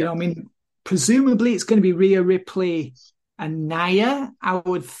 I mean, presumably it's going to be Rhea Ripley and Nia, I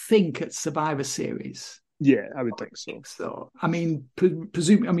would think, at Survivor Series. Yeah, I would think so. So, I mean,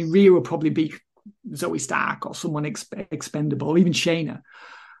 Rhea will probably be Zoe Stark or someone expendable, even Shayna.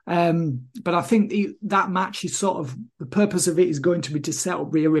 But I think that match is sort of, the purpose of it is going to be to set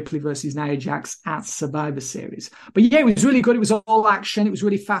up Rhea Ripley versus Nia Jax at Survivor Series. But yeah, it was really good. It was all action. It was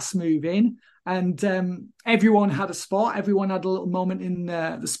really fast moving. And everyone had a spot. Everyone had a little moment in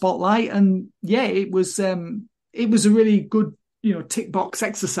the spotlight. And yeah, it was a really good, tick box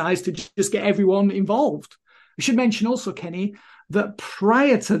exercise to just get everyone involved. We should mention also, Kenny, that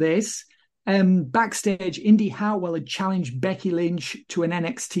prior to this, backstage, Indy Hartwell had challenged Becky Lynch to an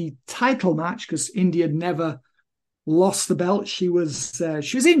NXT title match, because Indy had never lost the belt. She was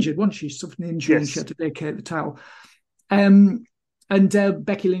injured, wasn't she? She suffered an injury, and she had to vacate the title. And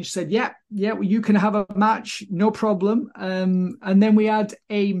Becky Lynch said, yeah, well, you can have a match, no problem. And then we had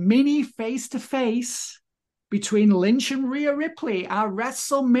a mini face-to-face between Lynch and Rhea Ripley, our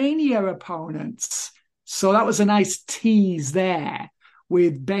WrestleMania opponents. So that was a nice tease there,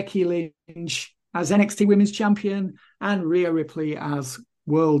 with Becky Lynch as NXT Women's Champion and Rhea Ripley as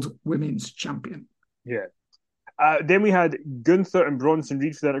World Women's Champion. Yeah. Then we had Gunther and Bronson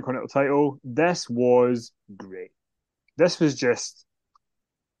Reed for the Intercontinental title. This was great. This was just,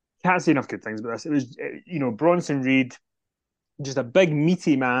 can't say enough good things about this. It was, Bronson Reed, just a big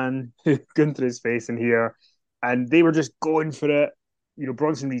meaty man who Gunther is facing here, and they were just going for it.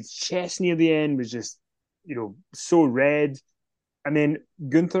 Bronson Reed's chest near the end was just, so red. And then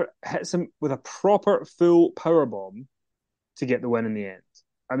Gunther hits him with a proper full powerbomb to get the win in the end.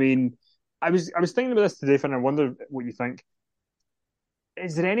 I mean, I was thinking about this today, and I wonder what you think.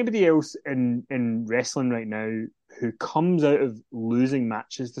 Is there anybody else in wrestling right now who comes out of losing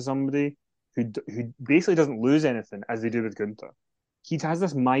matches to somebody who basically doesn't lose anything, as they do with Gunther? He has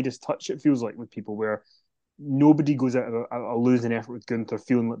this Midas touch, it feels like, with people, where nobody goes out of a losing effort with Gunther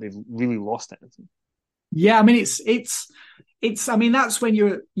feeling like they've really lost anything. Yeah, I mean, it's. I mean, that's when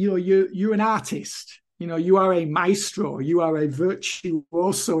you're an artist. You are a maestro. You are a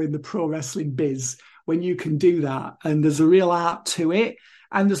virtuoso in the pro wrestling biz when you can do that, and there's a real art to it.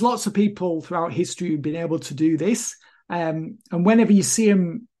 And there's lots of people throughout history who've been able to do this. And whenever you see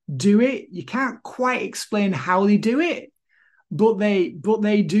them do it, you can't quite explain how they do it, but they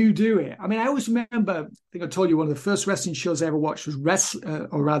do it. I mean, I always remember, I think I told you, one of the first wrestling shows I ever watched was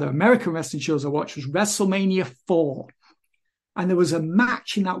American wrestling shows I watched was WrestleMania 4. And there was a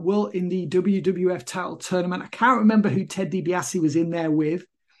match in the WWF title tournament. I can't remember who Ted DiBiase was in there with.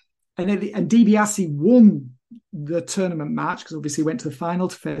 And DiBiase won the tournament match, because obviously he went to the final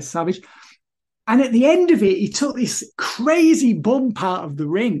to face Savage. And at the end of it, he took this crazy bump out of the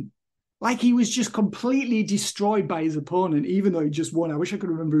ring. Like he was just completely destroyed by his opponent, even though he just won. I wish I could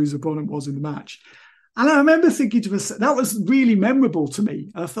remember who his opponent was in the match. And I remember thinking to myself, that was really memorable to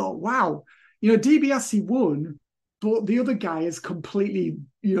me. I thought, wow, DiBiase won, but the other guy has completely,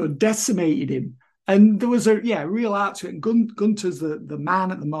 decimated him. And there was a real art to it. And Gunther's the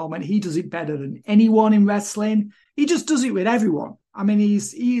man at the moment. He does it better than anyone in wrestling. He just does it with everyone. I mean,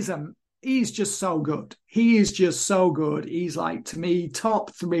 he's just so good. He is just so good. He's like, to me, top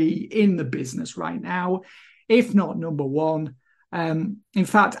 3 in the business right now, if not number 1. In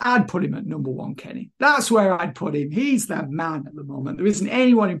fact, I'd put him at number 1, Kenny. That's where I'd put him. He's the man at the moment. There isn't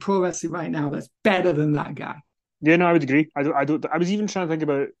anyone in pro wrestling right now that's better than that guy. Yeah, no, I would agree. I was even trying to think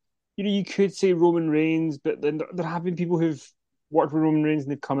about, you could say Roman Reigns, but then there have been people who've worked with Roman Reigns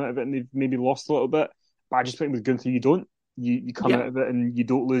and they've come out of it and they've maybe lost a little bit. But I just think with Gunther, you don't. You come out of it and you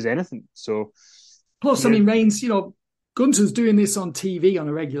don't lose anything. So, plus, I mean, Reigns, Gunther's doing this on TV on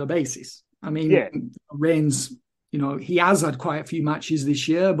a regular basis. I mean, Reigns, he has had quite a few matches this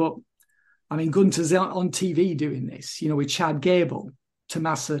year, but I mean, Gunther's on TV doing this, with Chad Gable,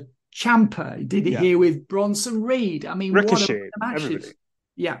 Tommaso Ciampa. He did it here with Bronson Reed. I mean, Ricochet, what a matches. Everybody.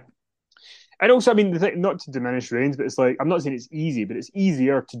 Yeah. And also, I mean, the thing, not to diminish Reigns, but it's like, I'm not saying it's easy, but it's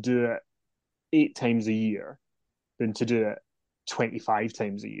easier to do it 8 times a year than to do it 25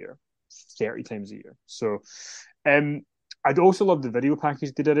 times a year, 30 times a year. So I'd also love the video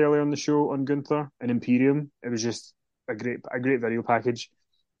package they did earlier on the show on Gunther and Imperium. It was just a great video package.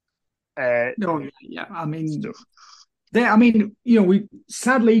 I mean, we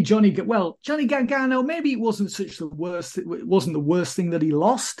sadly Johnny Gargano, maybe it wasn't it wasn't the worst thing that he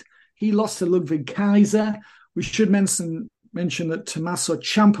lost. He lost to Ludwig Kaiser. We should mention that Tommaso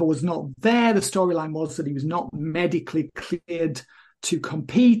Ciampa was not there. The storyline was that he was not medically cleared to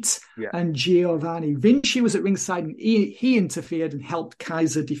compete. Yeah. And Giovanni Vinci was at ringside and he interfered and helped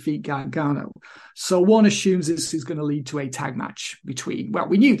Kaiser defeat Gargano. So one assumes this is going to lead to a tag match we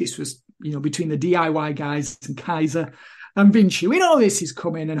knew this was, between the DIY guys and Kaiser and Vinci. We know this is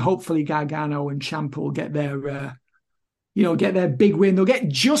coming and hopefully Gargano and Ciampa will get their big win. They'll get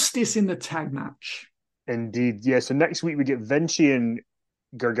justice in the tag match. Indeed, yeah. So next week we get Vinci and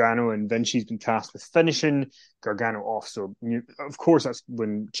Gargano, and Vinci's been tasked with finishing Gargano off. So, of course, that's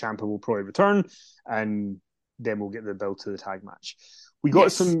when Ciampa will probably return, and then we'll get the bell to the tag match. We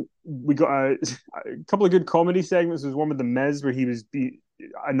got a couple of good comedy segments. There was one with The Miz where he was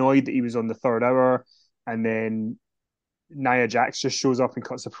annoyed that he was on the 3rd hour, and then Nia Jax just shows up and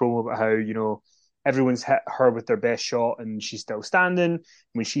cuts a promo about how, everyone's hit her with their best shot and she's still standing.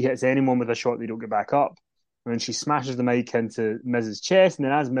 When she hits anyone with a shot, they don't get back up. And then she smashes the mic into Miz's chest. And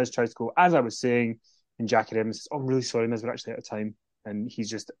then as Miz tries to go, as I was saying, and Jackie Evans says, I'm really sorry, Miz, we're actually out of time. And he's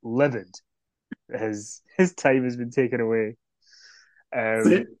just livid. His time has been taken away.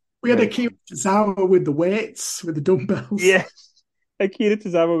 We had Akira Tozawa with the weights, with the dumbbells. Yeah. Akira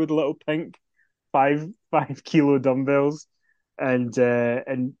Tozawa with little pink 5 kilo dumbbells.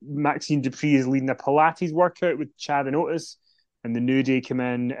 And Maxine Dupree is leading a Pilates workout with Chad and Otis, and the New Day come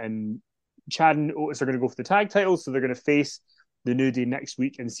in, and Chad and Otis are going to go for the tag titles, so they're going to face the New Day next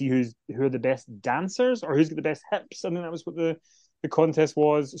week and see who are the best dancers or who's got the best hips. I think that was what the contest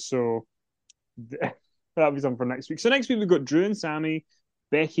was. So that'll be something for next week. So next week we've got Drew and Sammy,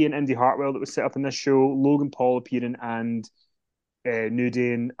 Becky and Indy Hartwell that was set up in this show, Logan Paul appearing, and New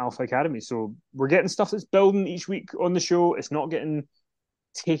Day and Alpha Academy. So we're getting stuff that's building each week on the show. It's not getting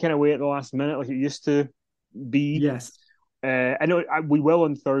taken away at the last minute like it used to be. Yes. I know we will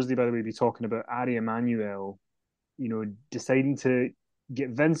on Thursday, by the way, be talking about Ari Emanuel, deciding to get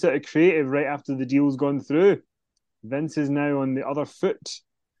Vince out of creative right after the deal's gone through. Vince is now on the other foot.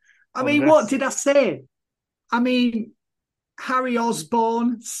 I mean, what did I say? I mean, Harry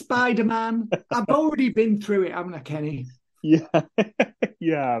Osborn, Spider-Man. I've already been through it, haven't I, Kenny?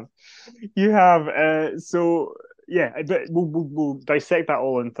 Yeah, you have. So yeah, but we'll dissect that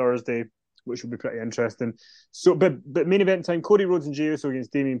all on Thursday, which will be pretty interesting. So, but main event time: Cody Rhodes and Jey Uso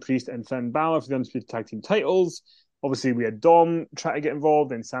against Damian Priest and Finn Balor for the Undisputed Tag Team titles. Obviously, we had Dom try to get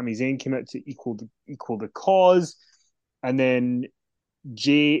involved, and Sami Zayn came out to equal the cause, and then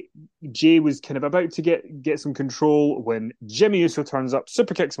Jey was kind of about to get some control when Jimmy Uso turns up,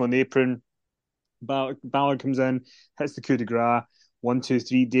 super kicks him on the apron. Balor comes in, hits the coup de grace. 1, 2,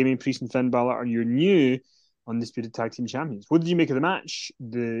 3. Damian Priest and Finn Balor are your new Undisputed Tag Team Champions. What did you make of the match,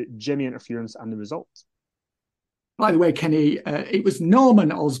 the Jimmy interference, and the result? By the way, Kenny, it was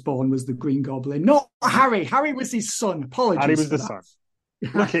Norman Osborn was the Green Goblin, not Harry. Harry was his son. Apologies. Harry was the son.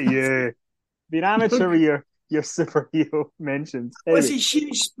 Look at you. Being amateur with your superhero mentions. Was Anyway. a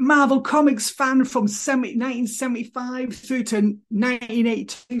huge Marvel Comics fan from 1975 through to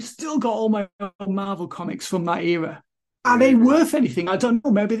 1982. Still got all my Marvel comics from that era. Are they worth anything? I don't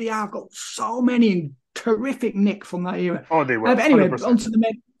know. Maybe they are. I've got so many in terrific nick from that era. Oh, they were. But anyway, 100%.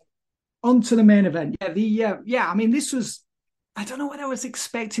 onto the main event. Yeah, I mean, this was. I don't know whether I was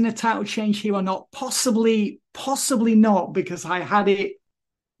expecting a title change here or not. Possibly not, because I had it.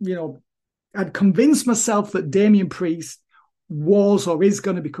 I'd convinced myself that Damian Priest was or is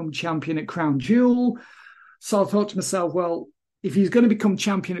going to become champion at Crown Jewel. So I thought to myself, well, if he's going to become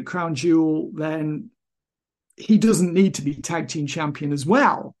champion at Crown Jewel, then he doesn't need to be tag team champion as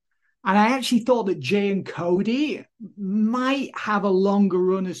well. And I actually thought that Jay and Cody might have a longer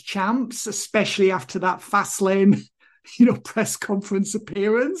run as champs, especially after that Fastlane, press conference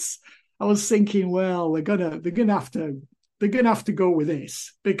appearance. I was thinking, well, they're gonna have to go with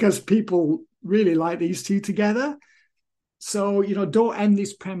this because people really like these two together. So, don't end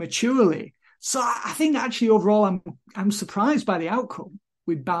this prematurely. So I think actually overall I'm surprised by the outcome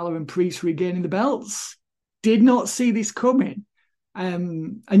with Balor and Priest regaining the belts. Did not see this coming.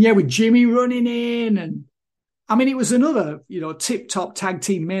 And with Jimmy running in, and I mean, it was another, tip-top tag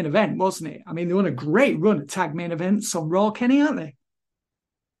team main event, wasn't it? I mean, they won a great run of tag main events on Raw, Kenny, aren't they?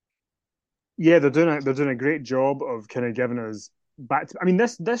 Yeah, they're doing a great job of kind of giving us back to. I mean,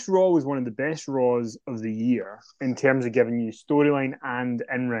 this Raw was one of the best Raws of the year in terms of giving you storyline and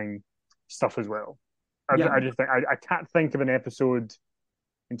in-ring stuff as well. I just think I can't think of an episode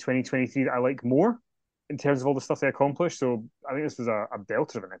in 2023 that I like more in terms of all the stuff they accomplished. So I think this was a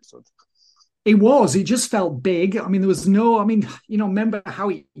belter of an episode. It was. It just felt big. I mean, there was remember how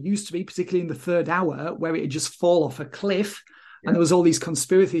it used to be, particularly in the third hour, where it would just fall off a cliff. Yeah. And there was all these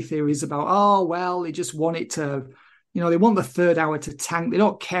conspiracy theories about, they just want it to, they want the third hour to tank. They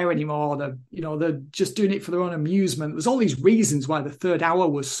don't care anymore. They're just doing it for their own amusement. There's all these reasons why the third hour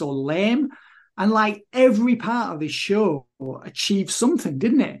was so lame. And like every part of this show achieved something,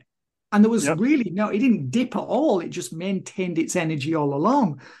 didn't it? And there was it didn't dip at all. It just maintained its energy all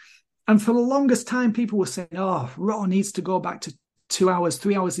along. And for the longest time, people were saying, Raw needs to go back to 2 hours.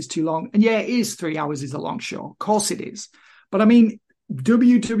 3 hours is too long. And yeah, it is. 3 hours is a long show. Of course it is. But I mean,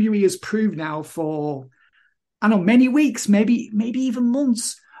 WWE has proved now for, many weeks, maybe even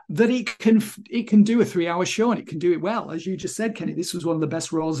months, that it can do a 3 hour show and it can do it well. As you just said, Kenny, this was one of the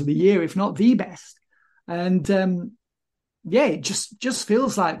best Raws of the year, if not the best. And it just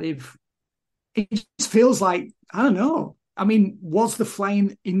feels like I don't know. I mean, was the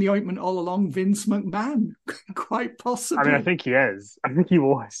flying in the ointment all along Vince McMahon? Quite possibly. I mean, I think he is. I think he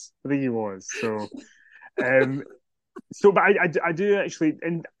was. So, but I do actually,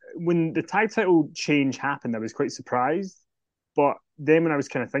 and when the tag title change happened, I was quite surprised. But then when I was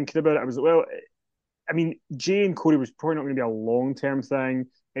kind of thinking about it, I was like, well, I mean, Jay and Cody was probably not going to be a long-term thing.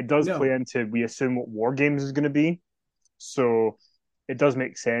 It does play into, we assume, what War Games is going to be. So it does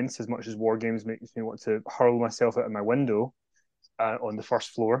make sense, as much as War Games makes me want to hurl myself out of my window on the first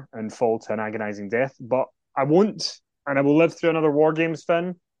floor and fall to an agonizing death. But I won't, and I will live through another War Games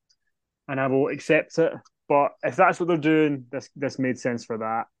fin, and I will accept it. But if that's what they're doing, this made sense for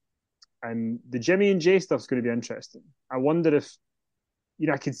that. And the Jimmy and Jay stuff's going to be interesting. I wonder if,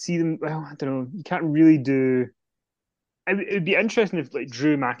 I could see them. Well, I don't know. You can't really do. It would be interesting if like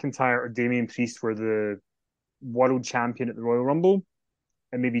Drew McIntyre or Damian Priest were the world champion at the Royal Rumble,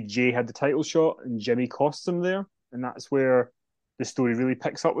 and maybe Jay had the title shot and Jimmy costs him there, and that's where the story really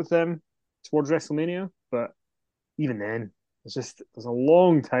picks up with them towards WrestleMania. But even then, there's a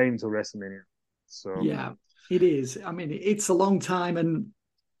long time till WrestleMania. So yeah, it is. I mean, it's a long time, and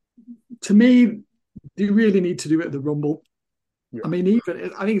to me, they really need to do it at the Rumble. Yeah. I mean,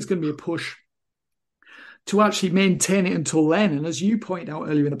 I think it's going to be a push to actually maintain it until then. And as you pointed out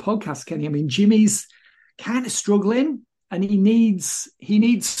earlier in the podcast, Kenny, I mean, Jimmy's kind of struggling, and he needs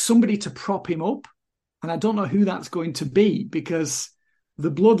somebody to prop him up. And I don't know who that's going to be, because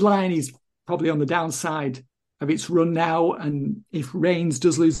the bloodline is probably on the downside of its run now. And if Reigns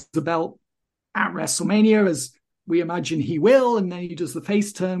does lose the belt at WrestleMania, as we imagine he will, and then he does the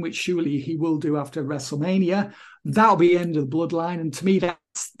face turn, which surely he will do after WrestleMania, that'll be the end of the bloodline. And to me,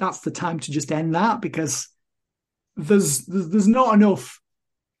 that's the time to just end that, because there's not enough.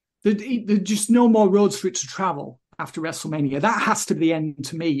 There's just no more roads for it to travel after WrestleMania. That has to be the end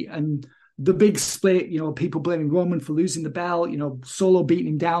to me. And the big split, people blaming Roman for losing the belt, Solo beating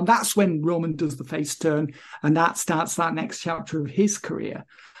him down. That's when Roman does the face turn, and that starts that next chapter of his career.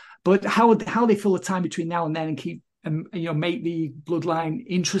 But how they fill the time between now and then and keep, make the bloodline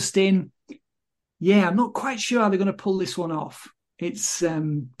interesting. Yeah, I'm not quite sure how they're going to pull this one off. It's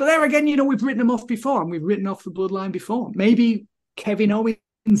but there again, we've written them off before, and we've written off the bloodline before. Maybe Kevin Owens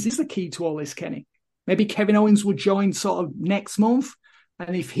is the key to all this, Kenny. Maybe Kevin Owens will join sort of next month,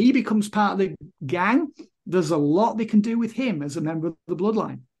 and if he becomes part of the gang, there's a lot they can do with him as a member of the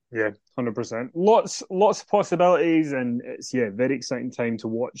bloodline. Yeah, 100%. Lots of possibilities, and it's very exciting time to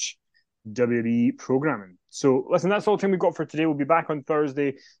watch WWE programming. So listen, that's all the time we've got for today. We'll be back on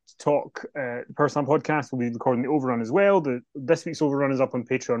Thursday to talk the Personal Podcast. We'll be recording the Overrun as well. This week's Overrun is up on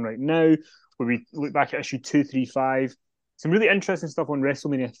Patreon right now, where we look back at issue 235. Some really interesting stuff on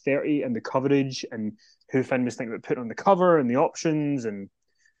WrestleMania 30 and the coverage, and who Finn was thinking about putting on the cover, and the options, and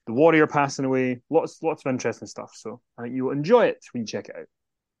the Warrior passing away. Lots of interesting stuff. So I think you will enjoy it when you check it out.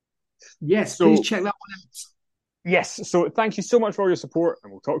 Yes, please check that one out. Yes, so thank you so much for all your support,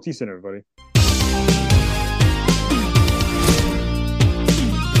 and we'll talk to you soon, everybody.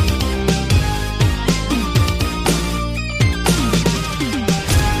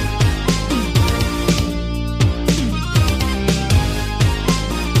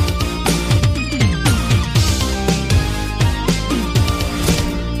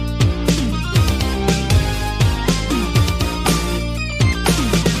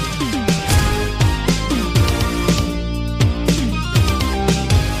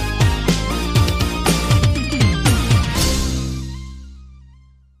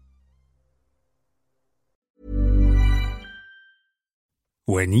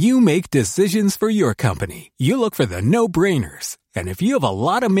 When you make decisions for your company, you look for the no-brainers. And if you have a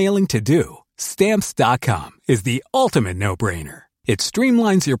lot of mailing to do, Stamps.com is the ultimate no-brainer. It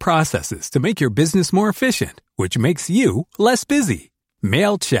streamlines your processes to make your business more efficient, which makes you less busy.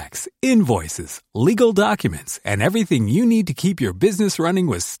 Mail checks, invoices, legal documents, and everything you need to keep your business running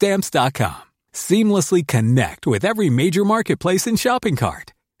with Stamps.com. Seamlessly connect with every major marketplace and shopping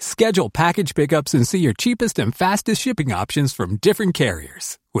cart. Schedule package pickups and see your cheapest and fastest shipping options from different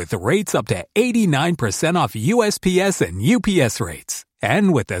carriers, with rates up to 89% off USPS and UPS rates.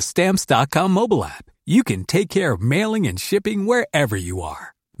 And with the Stamps.com mobile app, you can take care of mailing and shipping wherever you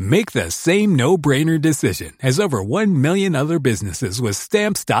are. Make the same no-brainer decision as over 1 million other businesses with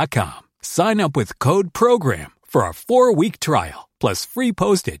Stamps.com. Sign up with code PROGRAM for a 4-week trial, plus free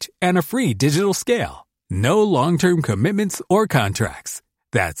postage and a free digital scale. No long-term commitments or contracts.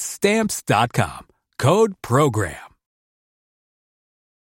 That's Stamps.com. Code PROGRAM.